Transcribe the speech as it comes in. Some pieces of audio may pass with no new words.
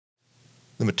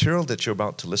The material that you're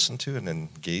about to listen to and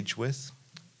engage with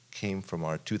came from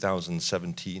our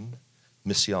 2017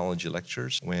 Missiology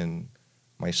Lectures, when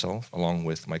myself, along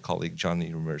with my colleague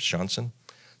Johnny Ramirez Johnson,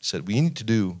 said we need to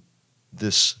do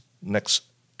this next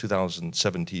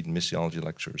 2017 Missiology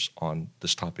Lectures on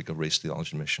this topic of race,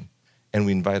 theology, and mission. And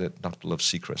we invited Dr. Love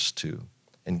Seacrest to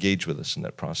engage with us in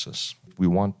that process. We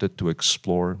wanted to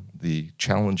explore the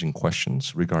challenging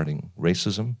questions regarding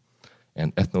racism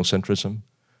and ethnocentrism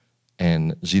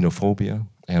and xenophobia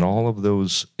and all of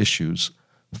those issues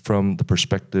from the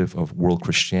perspective of world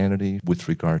Christianity with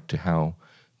regard to how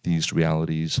these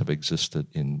realities have existed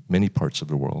in many parts of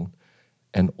the world,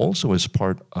 and also as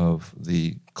part of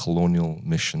the colonial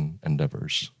mission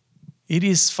endeavors. It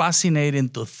is fascinating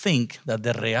to think that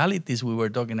the realities we were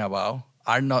talking about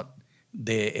are not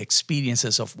the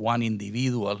experiences of one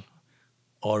individual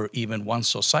or even one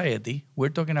society. We're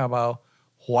talking about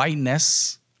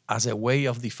whiteness as a way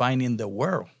of defining the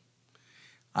world.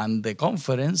 And the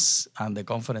conference and the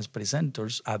conference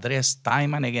presenters address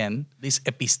time and again this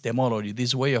epistemology,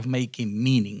 this way of making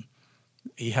meaning.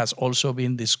 It has also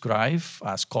been described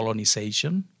as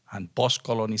colonization and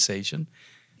post-colonization.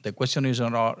 The question is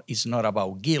not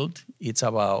about guilt, it's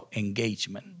about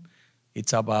engagement.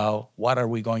 It's about what are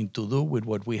we going to do with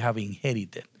what we have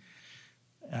inherited.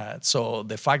 So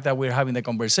the fact that we're having the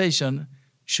conversation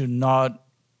should not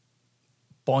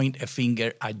point a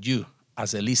finger at you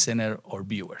as a listener or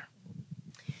viewer.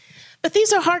 But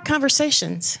these are hard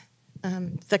conversations.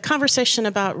 The conversation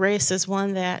about race is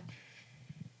one that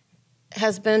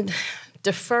has been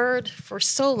deferred for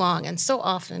so long and so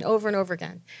often, over and over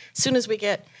again. As soon as we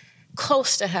get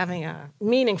close to having a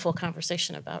meaningful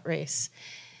conversation about race,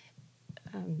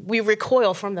 we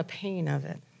recoil from the pain of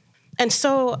it. And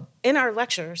so in our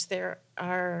lectures,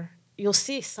 you'll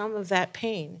see some of that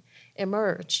pain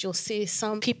emerge. You'll see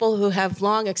some people who have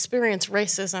long experienced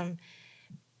racism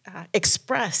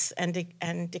express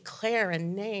and declare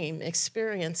and name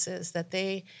experiences that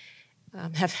they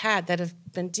have had that have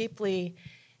been deeply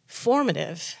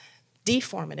formative,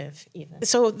 deformative even.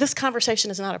 So this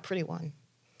conversation is not a pretty one,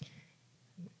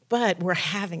 but we're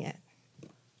having it.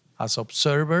 As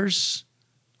observers,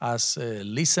 as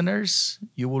listeners,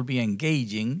 you will be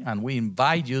engaging, and we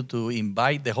invite you to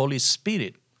invite the Holy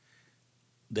Spirit.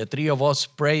 The three of us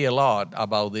pray a lot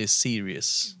about this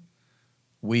series.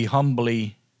 We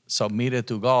humbly submitted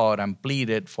to God and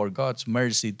pleaded for God's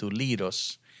mercy to lead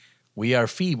us. We are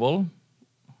feeble,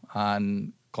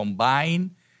 and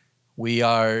combined, we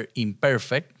are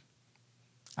imperfect,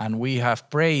 and we have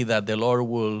prayed that the Lord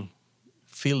will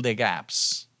fill the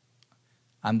gaps.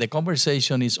 And the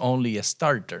conversation is only a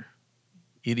starter.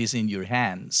 It is in your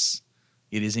hands.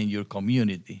 It is in your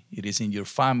community. It is in your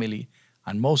family.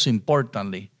 And most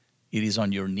importantly, it is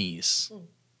on your knees.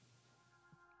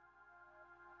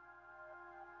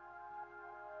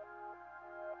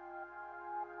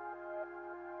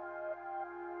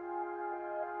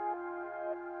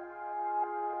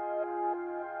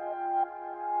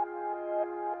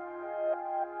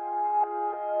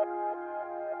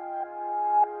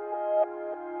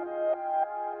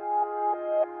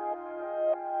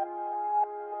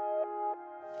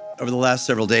 Over the last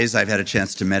several days, I've had a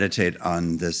chance to meditate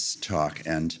on this talk,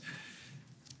 and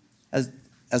as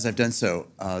I've done so,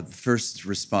 the first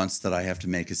response that I have to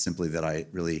make is simply that I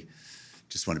really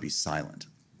just want to be silent,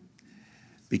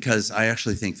 because I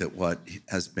actually think that what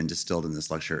has been distilled in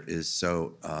this lecture is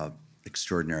so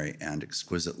extraordinary and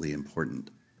exquisitely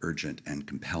important, urgent and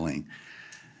compelling,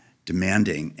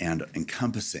 demanding and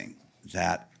encompassing,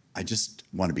 that I just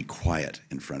want to be quiet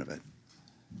in front of it.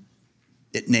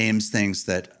 It names things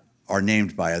that are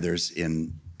named by others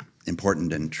in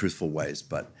important and truthful ways,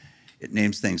 but it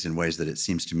names things in ways that it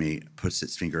seems to me puts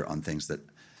its finger on things that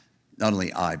not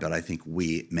only I, but I think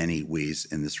we, many we's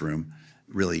in this room,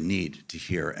 really need to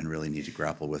hear and really need to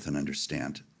grapple with and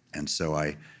understand. And so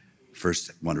I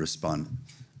first want to respond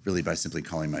really by simply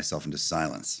calling myself into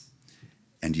silence,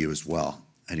 and you as well.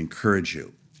 I'd encourage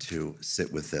you to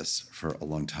sit with this for a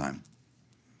long time.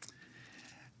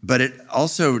 But it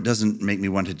also doesn't make me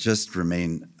want to just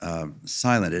remain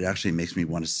silent. It actually makes me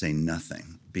want to say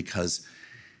nothing, because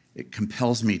it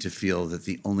compels me to feel that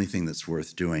the only thing that's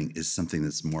worth doing is something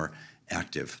that's more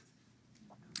active.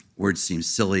 Words seem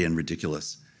silly and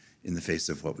ridiculous in the face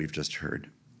of what we've just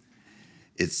heard.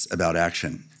 It's about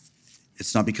action.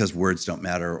 It's not because words don't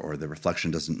matter or the reflection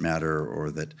doesn't matter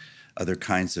or that other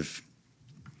kinds of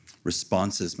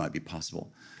responses might be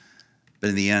possible. But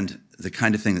in the end, the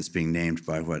kind of thing that's being named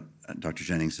by what Dr.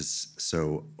 Jennings has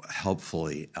so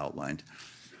helpfully outlined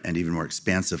and even more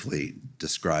expansively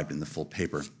described in the full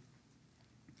paper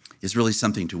is really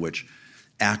something to which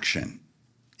action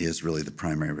is really the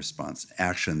primary response,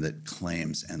 action that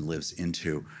claims and lives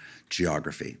into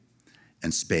geography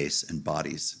and space and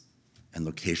bodies and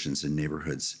locations and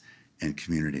neighborhoods and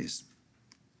communities.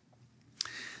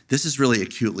 This is really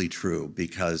acutely true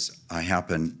because I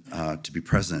happen to be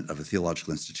president of a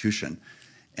theological institution,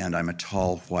 and I'm a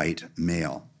tall white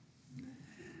male.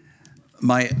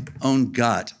 My own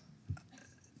gut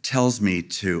tells me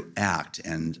to act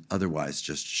and otherwise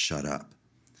just shut up.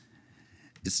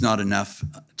 It's not enough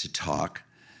to talk,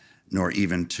 nor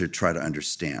even to try to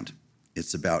understand.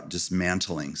 It's about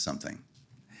dismantling something.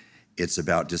 It's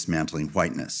about dismantling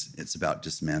whiteness. It's about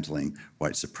dismantling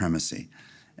white supremacy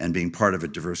and being part of a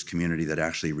diverse community that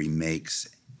actually remakes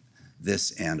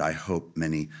this and, I hope,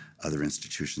 many other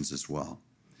institutions as well.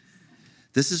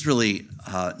 This is really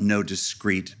no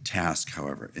discrete task,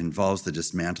 however. It involves the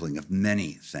dismantling of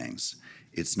many things.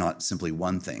 It's not simply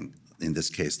one thing. In this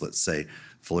case, let's say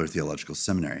Fuller Theological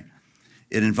Seminary.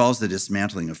 It involves the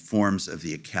dismantling of forms of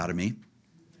the academy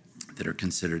that are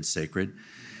considered sacred.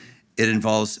 It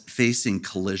involves facing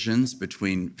collisions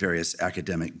between various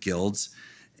academic guilds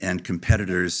and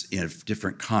competitors of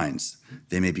different kinds.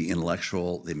 They may be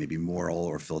intellectual, they may be moral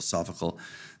or philosophical.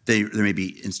 There may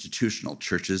be institutional,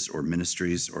 churches or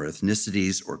ministries or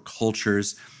ethnicities or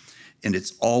cultures, and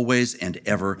it's always and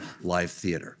ever live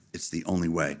theater. It's the only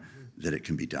way that it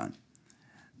can be done.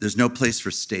 There's no place for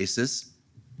stasis.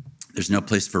 There's no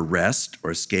place for rest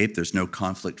or escape. There's no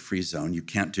conflict-free zone. You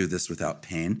can't do this without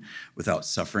pain, without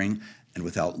suffering, and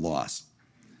without loss.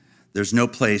 There's no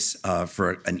place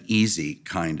for an easy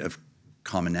kind of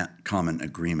common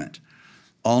agreement.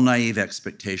 All naive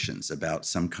expectations about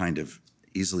some kind of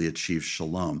easily achieved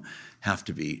shalom have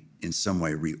to be in some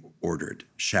way reordered,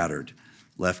 shattered,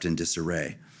 left in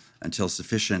disarray, until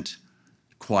sufficient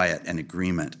quiet and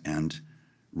agreement and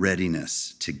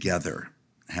readiness together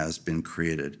has been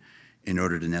created in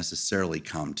order to necessarily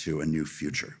come to a new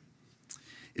future.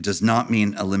 It does not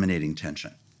mean eliminating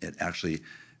tension. It actually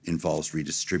involves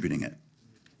redistributing it.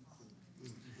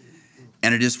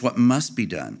 And it is what must be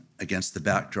done against the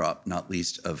backdrop, not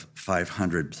least of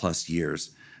 500 plus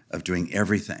years of doing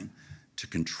everything to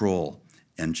control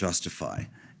and justify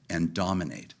and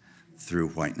dominate through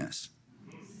whiteness.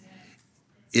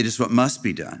 It is what must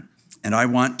be done. And I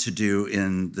want to do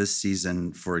in this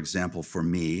season, for example, for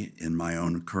me, in my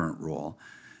own current role,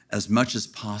 as much as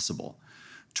possible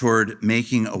toward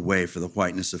making a way for the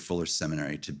whiteness of Fuller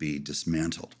Seminary to be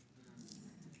dismantled.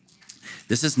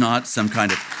 This is not some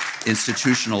kind of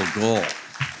institutional goal.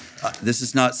 This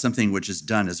is not something which is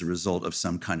done as a result of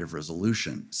some kind of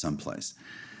resolution someplace.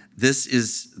 This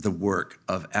is the work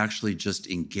of actually just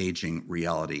engaging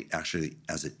reality actually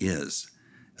as it is,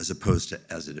 as opposed to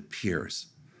as it appears.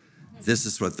 This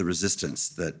is what the resistance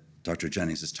that Dr.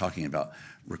 Jennings is talking about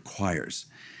requires.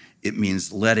 It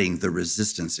means letting the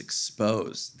resistance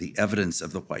expose the evidence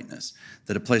of the whiteness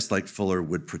that a place like Fuller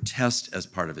would protest as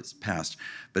part of its past,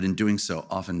 but in doing so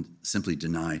often simply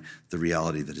deny the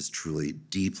reality that has truly,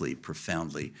 deeply,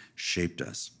 profoundly shaped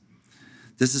us.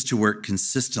 This is to work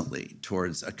consistently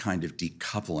towards a kind of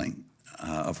decoupling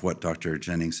of what Dr.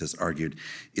 Jennings has argued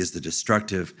is the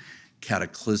destructive,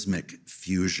 cataclysmic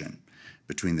fusion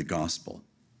between the gospel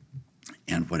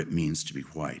and what it means to be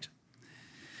white.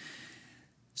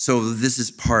 So this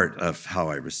is part of how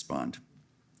I respond.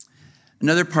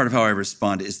 Another part of how I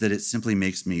respond is that it simply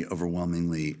makes me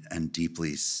overwhelmingly and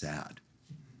deeply sad.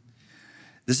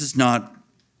 This is not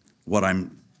what I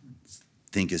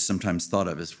think is sometimes thought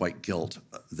of as white guilt.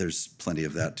 There's plenty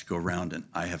of that to go around, and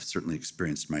I have certainly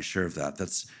experienced my share of that.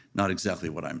 That's not exactly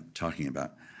what I'm talking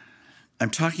about. I'm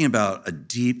talking about a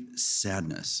deep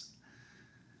sadness,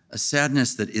 a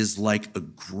sadness that is like a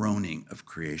groaning of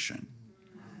creation,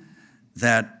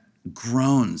 that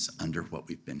groans under what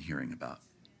we've been hearing about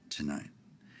tonight.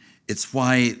 It's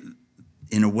why,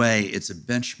 in a way, it's a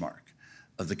benchmark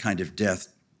of the kind of death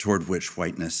toward which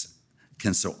whiteness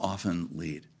can so often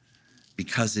lead,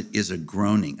 because it is a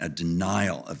groaning, a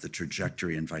denial of the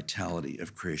trajectory and vitality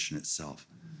of creation itself.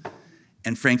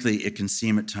 And frankly, it can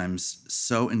seem at times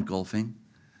so engulfing,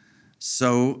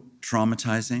 so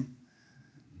traumatizing,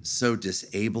 so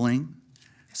disabling,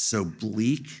 so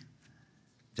bleak,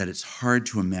 that it's hard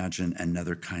to imagine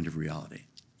another kind of reality.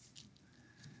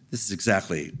 This is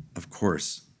exactly, of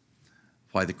course,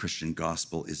 why the Christian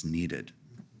gospel is needed.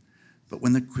 But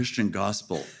when the Christian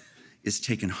gospel is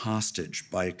taken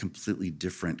hostage by a completely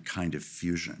different kind of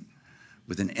fusion,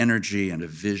 with an energy and a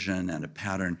vision and a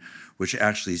pattern which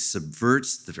actually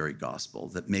subverts the very gospel,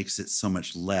 that makes it so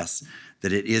much less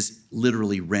that it is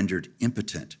literally rendered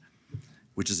impotent,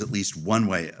 which is at least one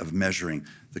way of measuring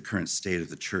the current state of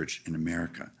the church in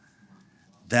America.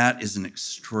 That is an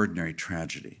extraordinary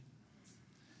tragedy.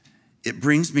 It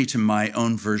brings me to my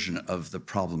own version of the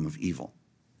problem of evil.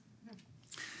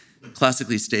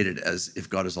 Classically stated as, if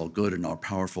God is all good and all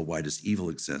powerful, why does evil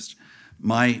exist?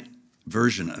 My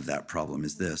version of that problem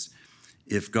is this: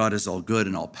 if God is all good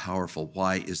and all powerful,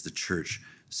 why is the church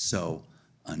so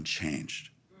unchanged?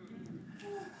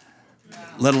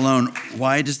 Let alone,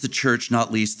 why does the church,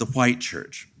 not least the white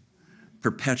church,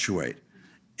 perpetuate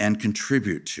and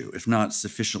contribute to, if not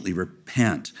sufficiently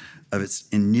repent of its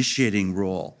initiating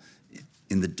role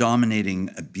in the dominating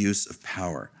abuse of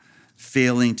power,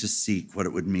 failing to seek what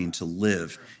it would mean to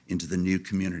live into the new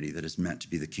community that is meant to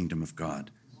be the kingdom of God?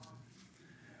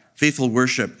 Faithful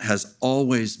worship has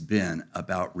always been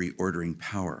about reordering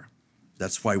power.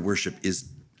 That's why worship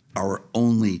is our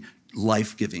only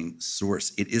life-giving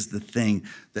source. It is the thing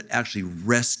that actually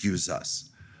rescues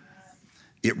us.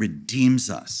 It redeems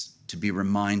us to be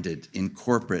reminded in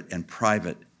corporate and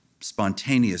private,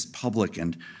 spontaneous, public,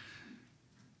 and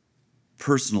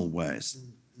personal ways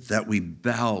that we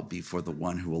bow before the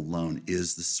one who alone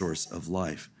is the source of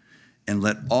life, and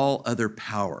let all other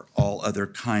power, all other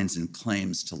kinds and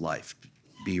claims to life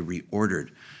be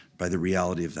reordered by the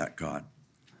reality of that God.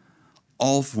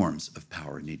 All forms of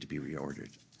power need to be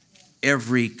reordered.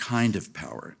 Every kind of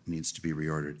power needs to be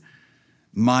reordered.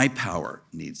 My power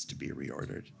needs to be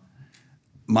reordered.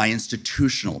 My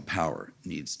institutional power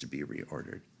needs to be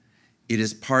reordered. It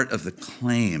is part of the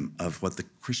claim of what the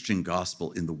Christian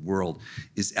gospel in the world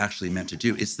is actually meant to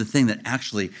do. It's the thing that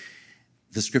actually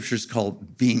the scriptures call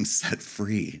being set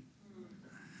free.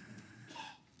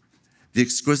 The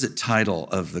exquisite title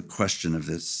of the question of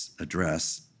this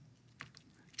address,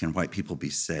 "Can white people be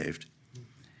saved?"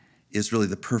 is really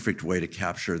the perfect way to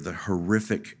capture the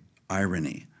horrific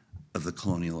irony of the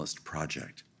colonialist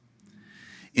project.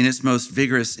 In its most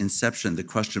vigorous inception, the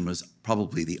question was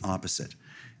probably the opposite: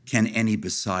 can any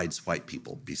besides white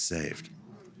people be saved?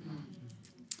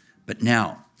 But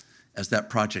now, as that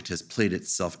project has played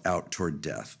itself out toward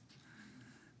death,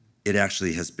 it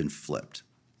actually has been flipped.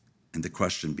 And the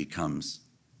question becomes,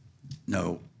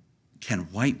 no,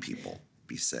 can white people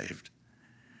be saved?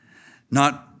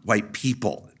 Not white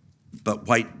people, but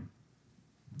white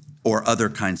or other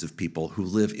kinds of people who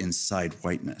live inside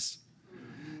whiteness.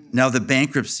 Now, the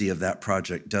bankruptcy of that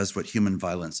project does what human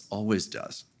violence always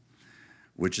does,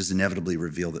 which is inevitably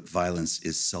reveal that violence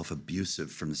is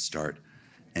self-abusive from the start,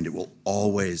 and it will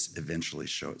always eventually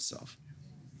show itself.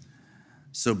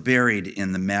 So buried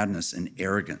in the madness and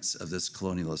arrogance of this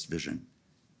colonialist vision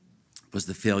was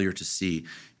the failure to see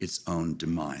its own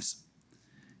demise.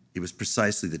 It was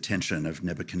precisely the tension of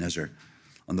Nebuchadnezzar,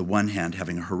 on the one hand,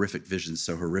 having a horrific vision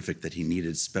so horrific that he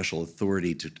needed special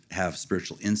authority to have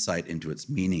spiritual insight into its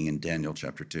meaning in Daniel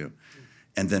chapter 2,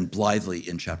 and then blithely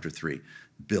in chapter 3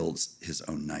 builds his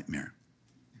own nightmare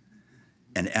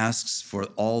and asks for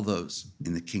all those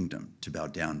in the kingdom to bow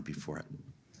down before it.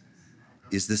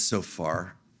 Is this so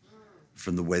far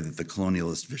from the way that the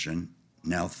colonialist vision,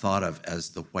 now thought of as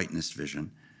the whiteness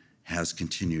vision, has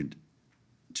continued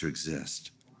to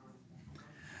exist?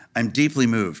 I'm deeply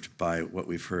moved by what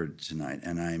we've heard tonight,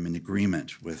 and I'm in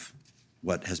agreement with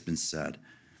what has been said,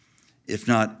 if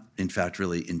not, in fact,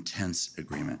 really intense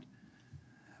agreement.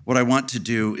 What I want to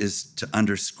do is to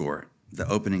underscore the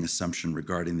opening assumption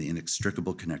regarding the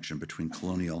inextricable connection between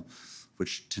colonial,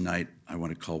 which tonight I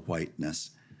want to call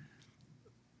whiteness,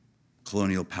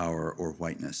 colonial power or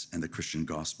whiteness, and the Christian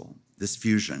gospel. This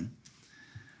fusion,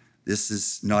 this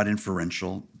is not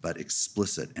inferential, but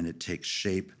explicit, and it takes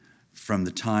shape from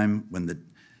the time when the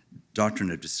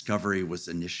doctrine of discovery was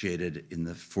initiated in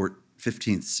the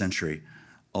 15th century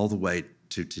all the way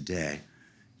to today,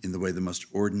 in the way the most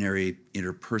ordinary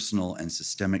interpersonal and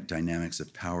systemic dynamics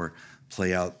of power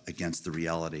play out against the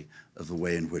reality of the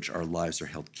way in which our lives are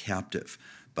held captive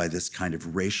by this kind of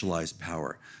racialized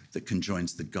power that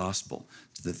conjoins the gospel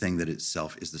to the thing that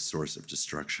itself is the source of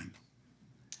destruction.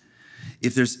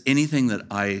 If there's anything that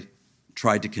I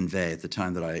tried to convey at the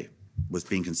time that I was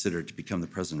being considered to become the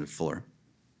president of Fuller,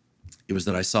 it was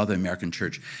that I saw the American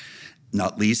church,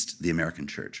 not least the American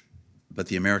church, but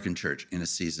the American church in a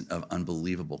season of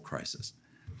unbelievable crisis,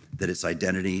 that its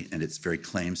identity and its very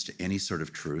claims to any sort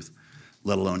of truth,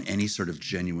 let alone any sort of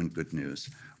genuine good news,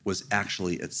 was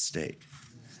actually at stake.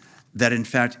 That in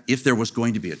fact, if there was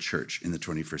going to be a church in the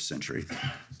 21st century,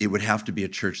 it would have to be a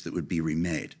church that would be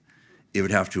remade. It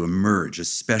would have to emerge,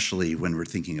 especially when we're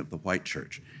thinking of the white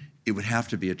church. It would have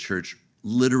to be a church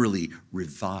literally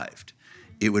revived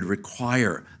It would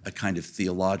require a kind of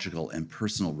theological and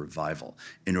personal revival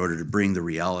in order to bring the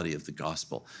reality of the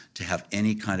gospel to have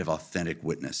any kind of authentic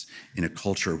witness in a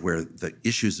culture where the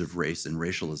issues of race and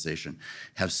racialization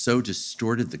have so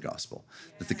distorted the gospel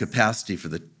that the capacity for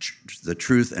the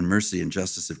truth and mercy and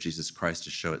justice of Jesus Christ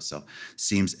to show itself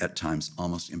seems at times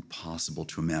almost impossible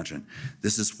to imagine.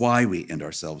 This is why we end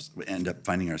up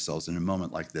finding ourselves in a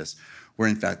moment like this, where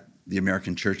in fact the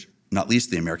American church, not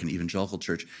least the American evangelical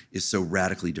church, is so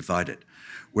radically divided,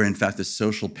 where in fact the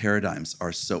social paradigms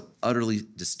are so utterly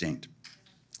distinct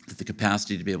that the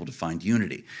capacity to be able to find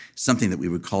unity, something that we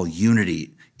would call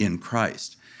unity in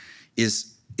Christ,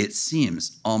 is, it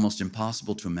seems, almost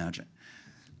impossible to imagine.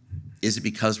 Is it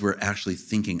because we're actually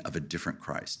thinking of a different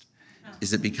Christ?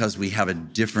 Is it because we have a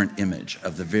different image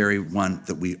of the very one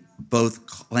that we both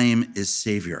claim is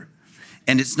Savior?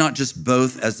 And it's not just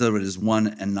both as though it is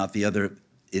one and not the other.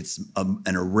 It's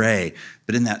an array,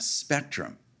 but in that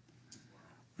spectrum,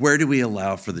 where do we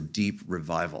allow for the deep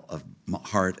revival of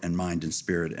heart and mind and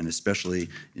spirit, and especially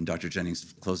in Dr.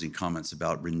 Jennings' closing comments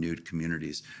about renewed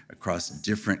communities across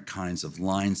different kinds of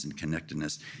lines and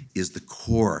connectedness, is the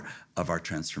core of our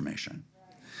transformation.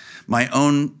 My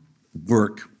own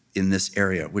work in this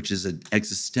area, which is an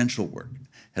existential work,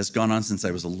 has gone on since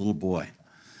I was a little boy,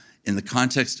 in the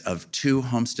context of two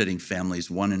homesteading families,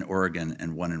 one in Oregon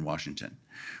and one in Washington,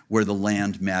 where the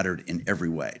land mattered in every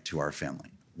way to our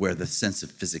family, where the sense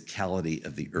of physicality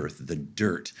of the earth, the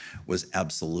dirt, was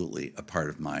absolutely a part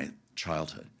of my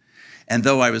childhood. And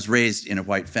though I was raised in a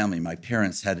white family, my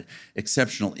parents had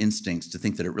exceptional instincts to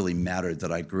think that it really mattered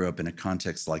that I grew up in a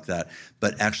context like that,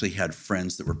 but actually had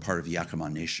friends that were part of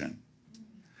Yakima Nation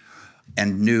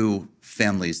and knew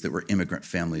families that were immigrant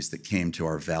families that came to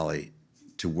our valley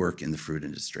to work in the fruit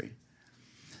industry.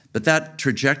 But that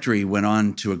trajectory went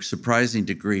on to a surprising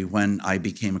degree when I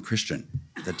became a Christian.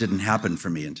 That didn't happen for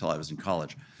me until I was in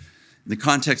college. In the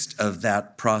context of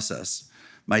that process,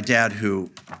 my dad, who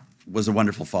was a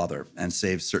wonderful father and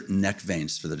saved certain neck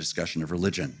veins for the discussion of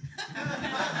religion,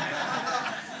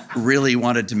 really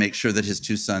wanted to make sure that his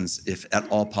two sons, if at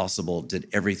all possible, did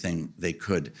everything they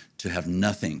could to have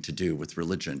nothing to do with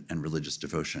religion and religious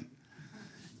devotion.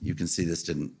 You can see this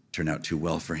didn't turn out too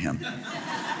well for him.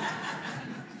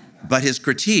 But his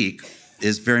critique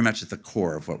is very much at the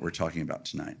core of what we're talking about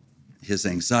tonight. His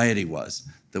anxiety was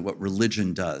that what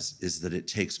religion does is that it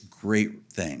takes great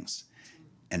things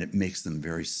and it makes them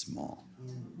very small.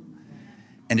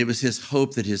 And it was his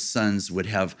hope that his sons would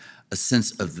have a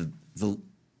sense of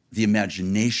the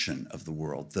imagination of the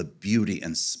world, the beauty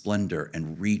and splendor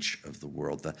and reach of the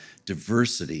world, the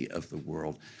diversity of the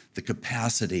world, the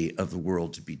capacity of the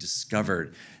world to be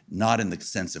discovered, not in the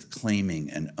sense of claiming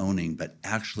and owning, but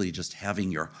actually just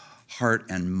having your heart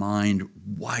and mind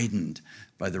widened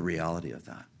by the reality of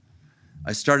that.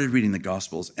 I started reading the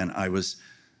Gospels, and I was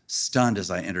stunned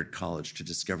as I entered college to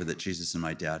discover that Jesus and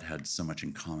my dad had so much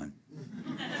in common.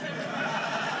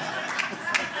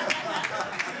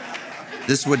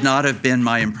 This would not have been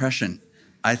my impression.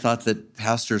 I thought that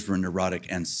pastors were neurotic,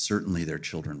 and certainly their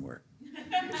children were.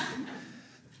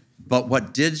 But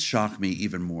what did shock me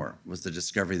even more was the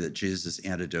discovery that Jesus'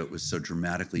 antidote was so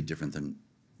dramatically different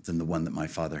than the one that my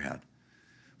father had,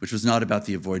 which was not about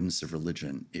the avoidance of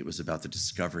religion. It was about the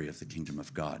discovery of the kingdom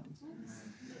of God,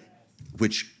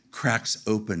 which cracks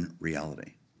open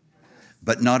reality,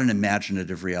 but not an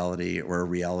imaginative reality or a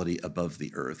reality above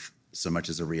the earth, so much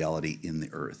as a reality in the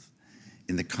earth,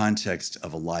 in the context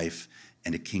of a life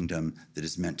and a kingdom that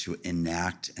is meant to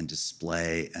enact and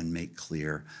display and make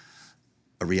clear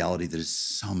a reality that is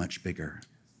so much bigger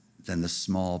than the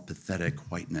small, pathetic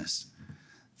whiteness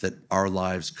that our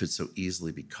lives could so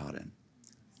easily be caught in.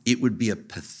 It would be a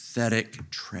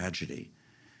pathetic tragedy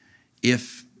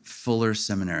if Fuller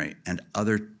Seminary and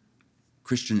other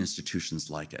Christian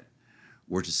institutions like it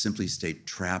were to simply stay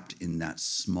trapped in that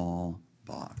small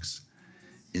box,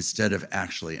 instead of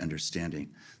actually understanding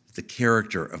that the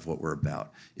character of what we're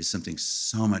about is something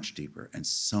so much deeper and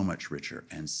so much richer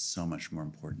and so much more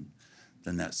important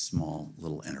than that small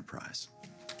little enterprise.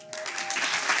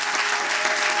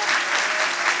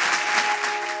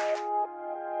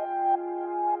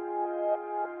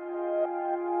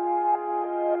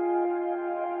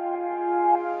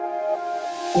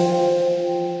 Thank you.